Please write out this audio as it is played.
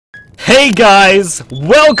Hey guys,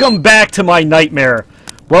 welcome back to my nightmare.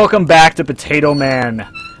 Welcome back to Potato Man,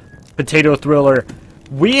 Potato Thriller.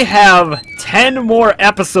 We have 10 more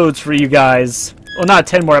episodes for you guys. Well, not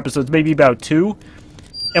 10 more episodes, maybe about 2.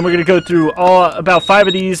 And we're going to go through about 5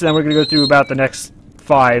 of these, and then we're going to go through about the next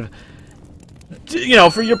 5. You know,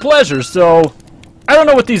 for your pleasure. So, I don't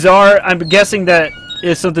know what these are. I'm guessing that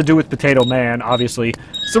it's something to do with Potato Man, obviously.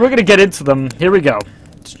 So we're going to get into them. Here we go.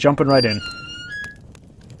 Just jumping right in.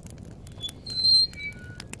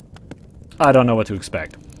 I don't know what to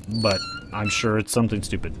expect, but I'm sure it's something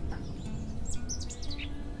stupid.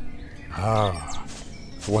 Ah,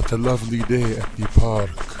 what a lovely day at the park.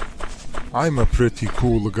 I'm a pretty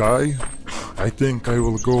cool guy. I think I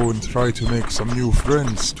will go and try to make some new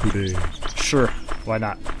friends today. Sure, why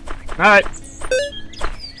not? Alright.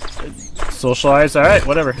 Socialize, alright,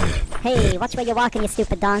 whatever. Hey, watch where you're walking, you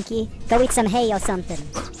stupid donkey. Go eat some hay or something.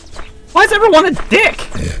 Why is everyone a dick?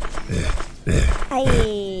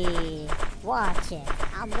 Hey, watch it.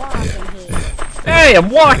 I'm walking here. Hey, I'm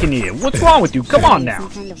walking here. What's wrong with you? Come on now. Some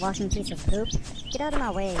kind of walking piece of poop. Get out of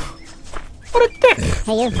my way. What a dick.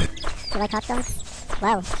 Hey, you. You like hot dogs?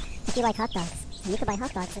 Well, if you like hot dogs, you can buy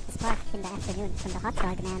hot dogs at this park in the afternoon from the hot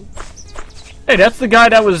dog man. Hey, that's the guy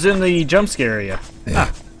that was in the jump scare area.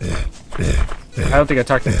 Ah. I don't think I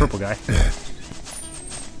talked to the purple guy.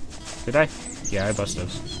 Did I? Yeah, I bust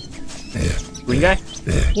those. Green guy?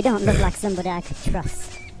 You don't look like somebody I could trust.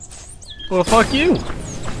 Well, fuck you.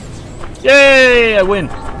 Yay, I win.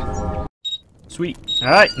 Sweet.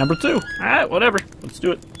 Alright, number 2. Alright, whatever. Let's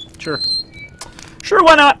do it. Sure. Sure,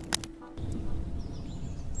 why not?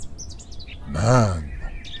 Man,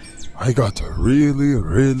 I got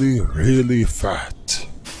really fat.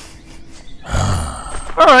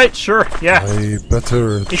 Alright, sure, yeah. I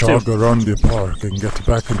better jog around the park and get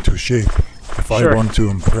back into shape if Sure. I want to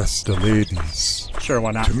impress the ladies. Sure,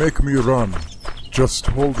 why not? To make me run, just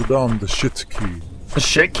hold down the shit key. The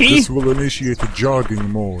shit key? This will initiate a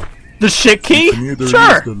jogging mode. The shit You key? can either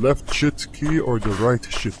Sure! use the left shit key or the right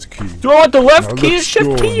shit key. Do I want the left Now key, let's shift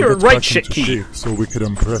go key, and or get right back shit into key? shape so we can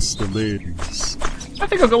impress the ladies. I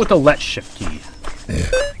think I'll go with the left shift key. Do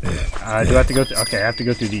I have to go through? Okay, I have to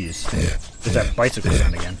go through these. There's that bicycle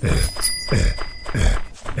sound again.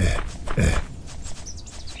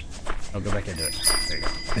 I'll go back into it. There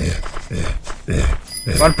you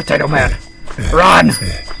go. Run, Potato Man! Run!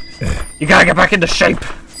 You gotta get back into shape!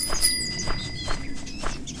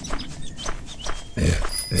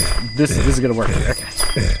 This is gonna work. Okay.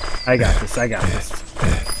 I got this, I got this.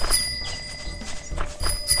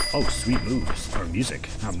 Oh, sweet moves. Or music,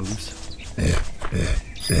 not moves.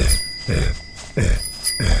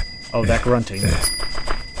 Oh, that grunting.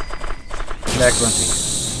 That grunting.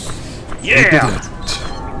 Yeah!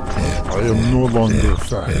 I am no longer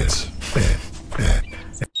fat.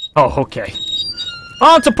 Oh, okay.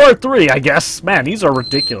 On to part 3, I guess. Man, these are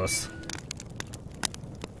ridiculous.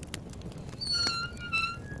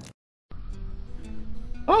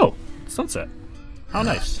 Oh, sunset. How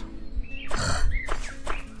nice.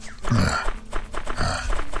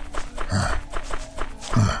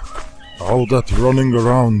 All that running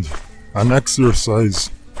around and exercise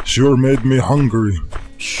sure made me hungry.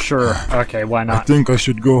 Sure. Okay, why I not? think I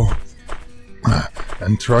should go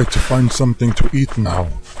and try to find something to eat now,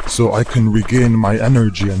 so I can regain my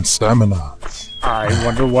energy and stamina. I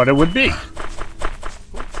wonder what it would be.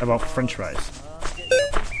 How about french fries?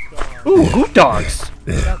 Ooh, hoot dogs!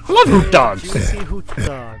 I love hoot dogs! Juicy hoot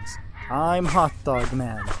dogs. I'm Hot Dog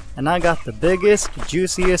Man, and I got the biggest,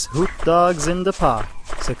 juiciest hoot dogs in the park.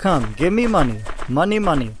 So come, give me money,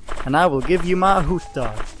 money, and I will give you my hoot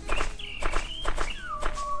dog.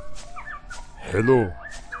 Hello.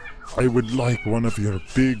 I would like one of your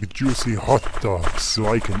big juicy hot dogs so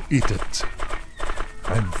I can eat it.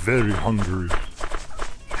 I'm very hungry.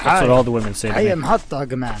 That's what all the women say to I me. am Hot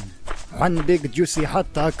Dog Man. One big juicy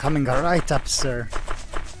hot dog coming right up, sir.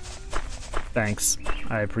 Thanks.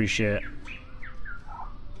 I appreciate it.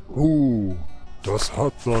 Ooh, those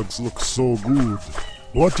hot dogs look so good.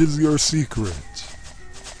 What is your secret?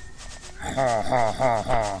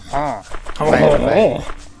 Well,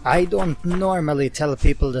 I don't normally tell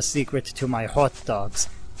people the secret to my hot dogs,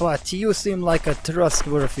 but you seem like a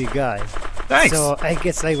trustworthy guy. Thanks! So I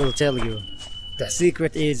guess I will tell you. The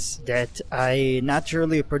secret is that I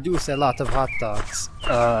naturally produce a lot of hot dogs.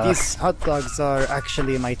 These hot dogs are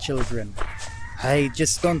actually my children. I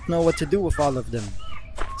just don't know what to do with all of them.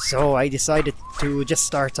 So I decided to just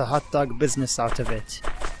start a hot dog business out of it.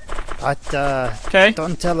 But Okay.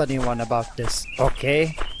 don't tell anyone about this,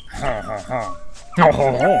 okay? Oh, Daddy!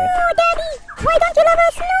 Why don't you love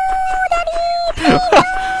us? No, Daddy!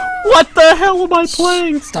 What the hell am I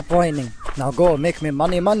playing? Stop whining. Now go, make me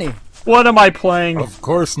money. What am I playing? Of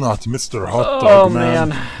course not, Mr. Hot Dog Oh, Man.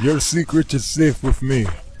 man. Your secret is safe with me.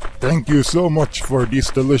 Thank you so much for these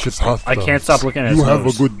delicious hot I dogs. can't stop looking at his You have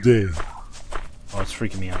nose. a good day. Oh, it's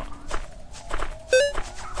freaking me out.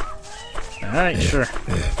 Alright, sure.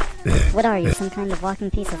 What are you, some kind of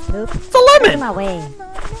walking piece of poop? It's a Get out of lemon! my way.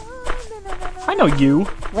 I know you.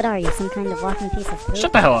 What are you, some kind of walking piece of poop?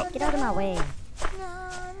 Shut the hell up. Get out of my way.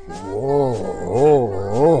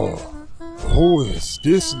 Whoa. Who is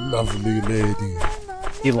this lovely lady?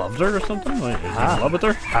 He loved her or something? Like, is he in love with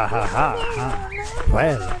her? Ha ha ha.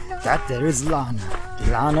 Well, that there is Lana.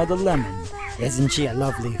 Lana the lemon. Isn't she a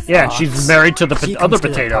lovely fox? Yeah, she's married to the She other comes to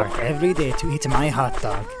the potato. park every day to eat my hot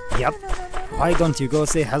dog. Yep. Why don't you go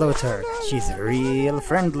say hello to her? She's real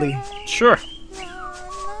friendly. Sure.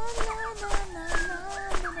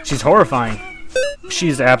 She's horrifying.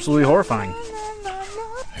 She's absolutely horrifying.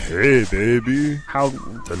 Hey, baby. How...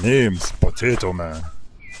 The name's Potato Man.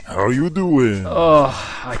 How you doing? Oh,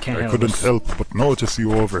 I can't I handle couldn't this. help but notice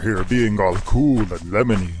you over here being all cool and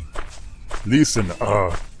lemony. Listen,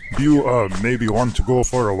 do you, maybe want to go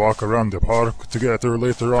for a walk around the park together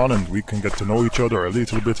later on and we can get to know each other a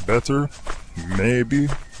little bit better? Maybe,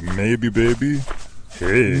 baby.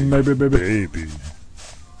 Hey, Maybe, baby. baby.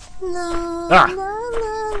 Ah!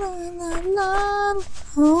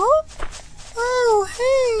 Huh? Oh,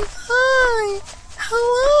 hey, hi,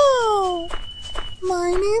 hello.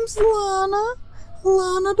 My name's Lana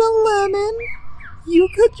the Lemon. You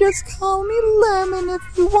could just call me Lemon if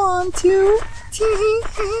you want to.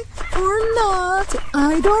 Or not,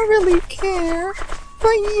 I don't really care.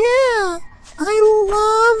 But yeah, I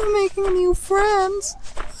love making new friends.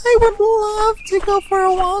 I would love to go for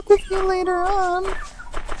a walk with you later on.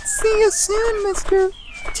 See you soon, Mr.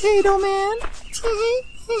 Potato Man.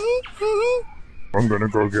 I'm gonna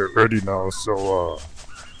go get ready now, so,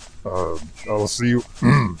 I'll see you.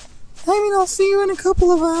 I'll see you in a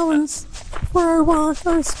couple of hours for our walk,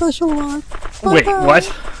 our special walk. Wait, Bye-bye. what?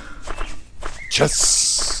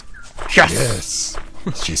 Yes! Yes! Yes!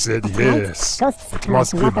 She said yes. Ghosts It come out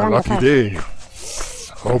must and be walk my around the lucky park. day.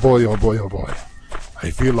 Oh boy, oh boy, oh boy. I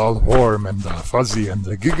feel all warm and fuzzy and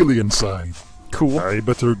giggly inside. Cool. I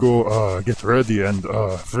better go get ready and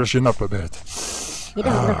freshen up a bit. You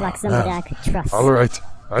don't look like somebody I could trust. Alright,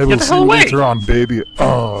 I will the see hell you away. later on, baby.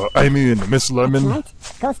 Miss Lemon. Tonight,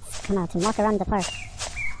 ghosts come out and walk around the park.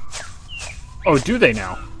 Oh, do they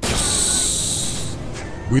now?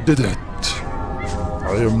 We did it.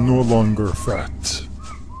 I am no longer fat.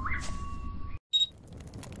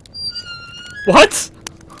 What?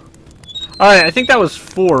 Alright, I think that was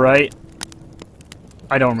 4, right?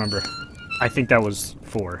 I don't remember. I think that was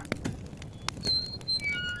 4.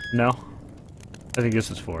 No? I think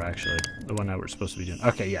this is 4, actually. The one that we're supposed to be doing.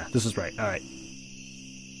 Okay, yeah, this is right. Alright.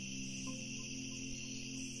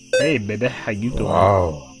 Hey, baby, how you doing?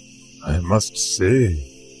 Wow. I must say,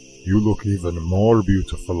 you look even more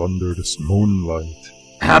beautiful under this moonlight.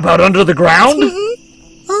 How about under the ground?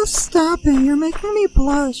 Oh, stop it. You're making me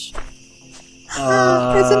blush.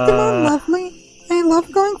 Isn't the moon lovely? I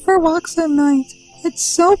love going for walks at night. It's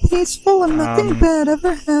so peaceful and nothing bad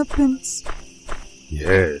ever happens.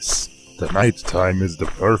 Yes, the night time is the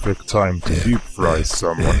perfect time to deep fry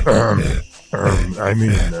someone.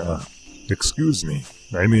 Excuse me.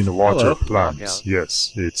 I mean water Hello. plants.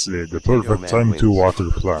 Yes, it's the perfect time to water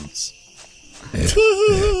plants.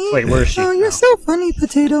 Wait, where is she? Oh, you're so funny,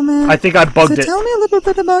 Potato Man. I think I bugged So it. tell me a little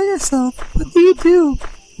bit about yourself. What do you do?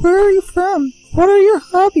 Where are you from? What are your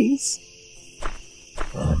hobbies?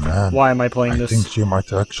 Oh man, Why am I playing I this? think she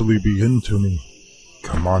might actually be into me.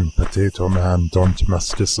 Come on, Potato Man, don't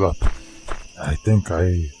mess this up. I think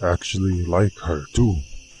I actually like her too.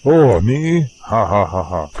 Oh, me? Ha ha ha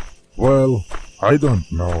ha. Well, I don't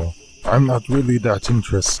know. I'm not really that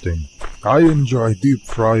interesting. I enjoy deep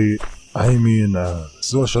fry.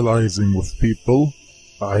 Socializing with people.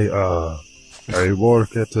 I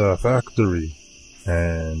work at a factory,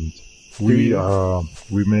 and we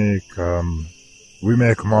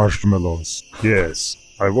make marshmallows. Yes,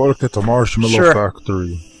 I work at a marshmallow Sure.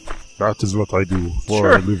 factory. That is what I do for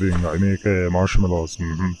Sure. a living. I make marshmallows.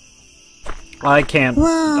 I can't.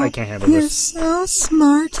 Wow, I can't handle you're this. so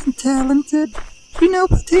smart and talented. You know,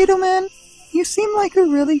 Potato Man, you seem like a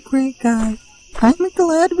really great guy. I'm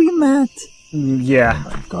glad we met. Yeah. Oh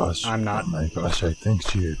my gosh. I'm not. Oh my gosh, I think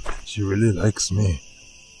she really likes me.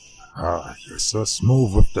 You're so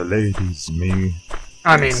smooth with the ladies, me.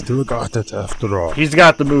 I mean, Still got it after all. he's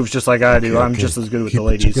got the moves just like I do. I'm Okay, just as good with keep the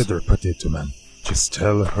ladies. It together, Potato Man. Just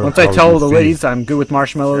tell her. Once I how tell you the feel. ladies I'm good with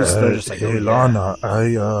marshmallows, they're just like, hey, oh, yeah. Lana,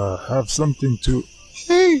 I have something to.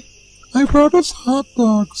 Hey, I brought us hot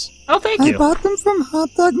dogs. Oh, thank I you. bought them from Hot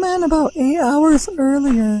Dog Man about 8 hours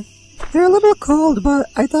earlier. They're a little cold, but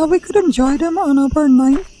I thought we could enjoy them on our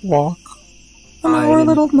night walk. On I our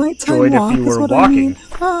little nighttime enjoyed if walk you is were what walking.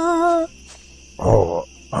 I mean. Oh,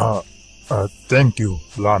 thank you,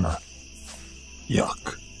 Lana.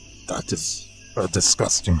 Yuck. That is a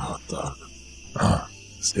disgusting hot dog.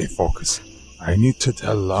 Stay focused. I need to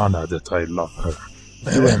tell Lana that I love her.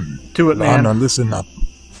 Do it, man. Lana, listen up.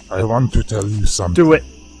 I want to tell you something. Do it.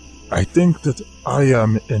 I think that I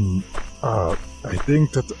am in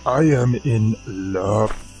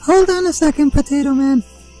love. Hold on a second, Potato Man.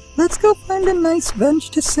 Let's go find a nice bench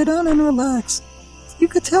to sit on and relax. You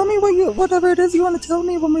could tell me whatever it is you want to tell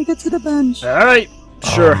me when we get to the bench. Alright.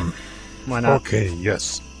 Sure. Why not? Okay,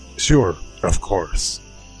 yes. Sure, of course.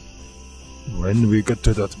 When we get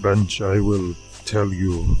to that bench, I will tell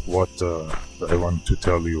you what I want to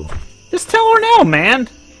tell you. Just tell her now, man.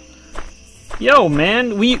 Yo,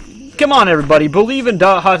 man. Come on, everybody. Believe in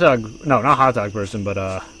hot dog. No, not hot dog person,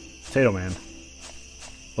 but Potato Man.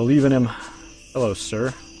 Believe in him. Hello,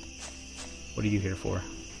 sir. What are you here for?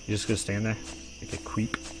 You just gonna stand there like a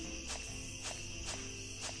creep?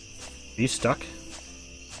 Are you stuck?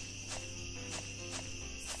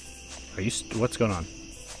 Are you? What's going on?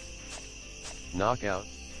 Knockout.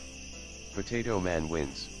 Potato Man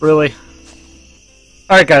wins. Really?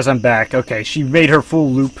 Alright, guys, I'm back. Okay, she made her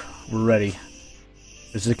full loop. We're ready.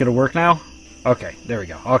 Is it gonna work now? Okay, there we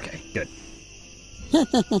go. Okay, good.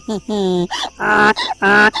 What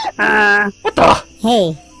the?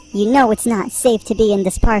 Hey, you know it's not safe to be in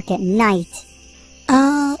this park at night.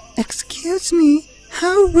 Excuse me?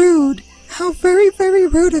 How rude. How very, very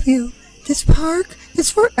rude of you. This park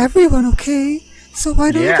is for everyone, okay? So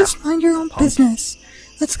why don't Yeah, you just mind your own business?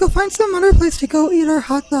 Let's go find some other place to go eat our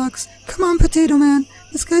hot dogs. Come on, Potato Man.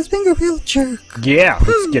 This guy's being a real jerk. Yeah,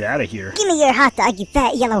 let's get out of here. Give me your hot dog, you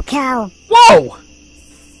fat yellow cow. Whoa!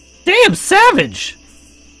 Damn, savage!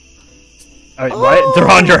 Alright, what?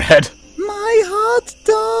 They're on your head. My hot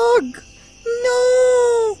dog!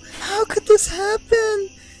 No! How could this happen?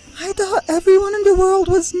 I thought everyone in the world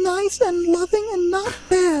was nice and loving and not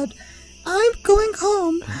bad. I'm going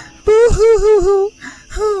home. Boo hoo hoo hoo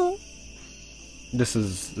hoo. This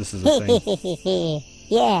is a thing.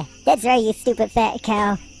 Yeah, that's right, you stupid fat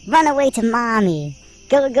cow. Run away to mommy.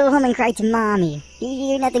 Go home and cry to mommy.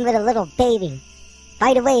 You're nothing but a little baby.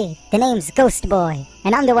 By the way, the name's Ghost Boy,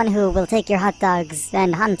 and I'm the one who will take your hot dogs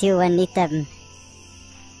and hunt you and eat them.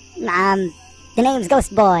 The name's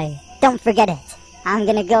Ghost Boy. Don't forget it. I'm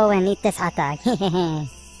gonna go and eat this hot dog.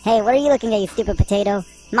 Hey, what are you looking at, you stupid potato?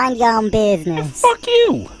 Mind your own business. Fuck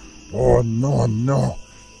you! Oh, no, no.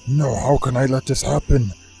 No, how can I let this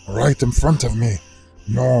happen? Right in front of me.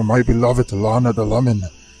 No, my beloved Lana the Lemon.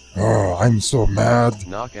 Oh, I'm so mad.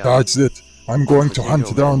 Knockout. That's it. I'm going to hunt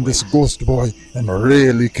Potato down Man this wins. ghost boy and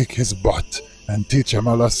really kick his butt and teach him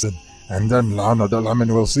a lesson. And then Lana the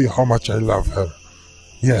Lemon will see how much I love her.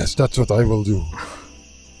 Yes, that's what I will do.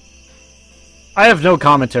 I have no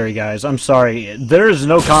commentary, guys. I'm sorry. There is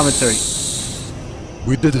no commentary.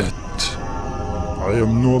 We did it. I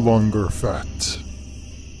am no longer fat.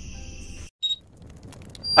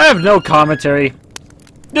 I have no commentary.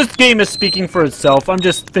 This game is speaking for itself. I'm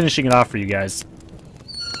just finishing it off for you guys.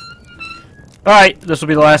 Alright, this will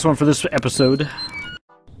be the last one for this episode.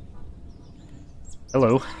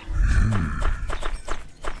 Hello.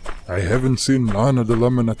 I haven't seen Lana the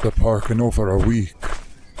Lemon at the park in over a week.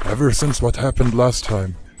 Ever since what happened last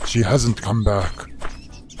time, she hasn't come back.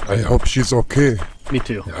 I hope she's okay. Me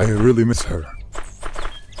too. I really miss her.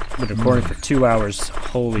 Been recording for 2 hours.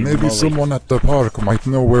 Holy Maybe moly. someone at the park might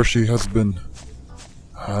know where she has been.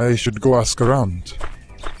 I should go ask around.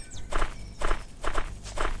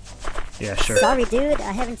 Yeah, sure. Sorry, dude.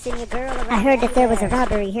 I haven't seen your girl around. I heard that there was a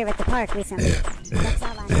robbery here at the park recently. That's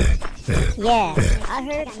all I know. Yeah, I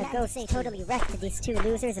heard a ghost totally wrecked these two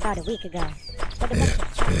losers about a week ago. But a bunch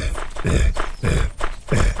of chumps.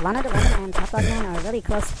 Lana the Lemon and Hot Dog Man are really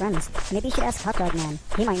close friends. Maybe you should ask Hot Dog Man.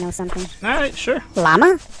 He might know something. Alright, sure.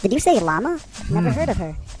 Llama? Did you say llama? Never heard of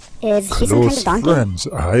her. Is she some kind Close of donkey? friends,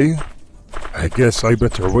 I guess I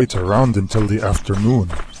better wait around until the afternoon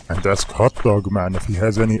and ask Hot Dog Man if he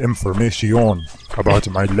has any information about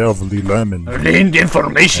my lovely lemon. Need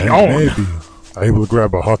information And on. maybe I will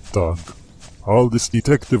grab a hot dog. All this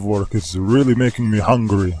detective work is really making me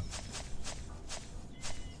hungry.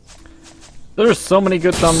 There's so many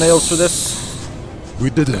good thumbnails for this. We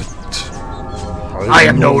did it. I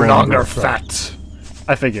am no longer fat.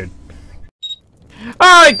 I figured.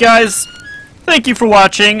 Alright, guys. Thank you for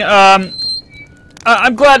watching.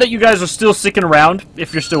 I'm glad that you guys are still sticking around.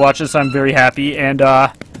 If you're still watching this, I'm very happy. And,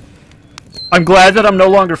 I'm glad that I'm no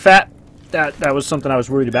longer fat. That was something I was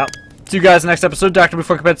worried about. See you guys next episode. Dr.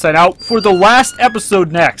 Before Capet sign out for the last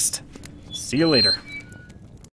episode next. See you later.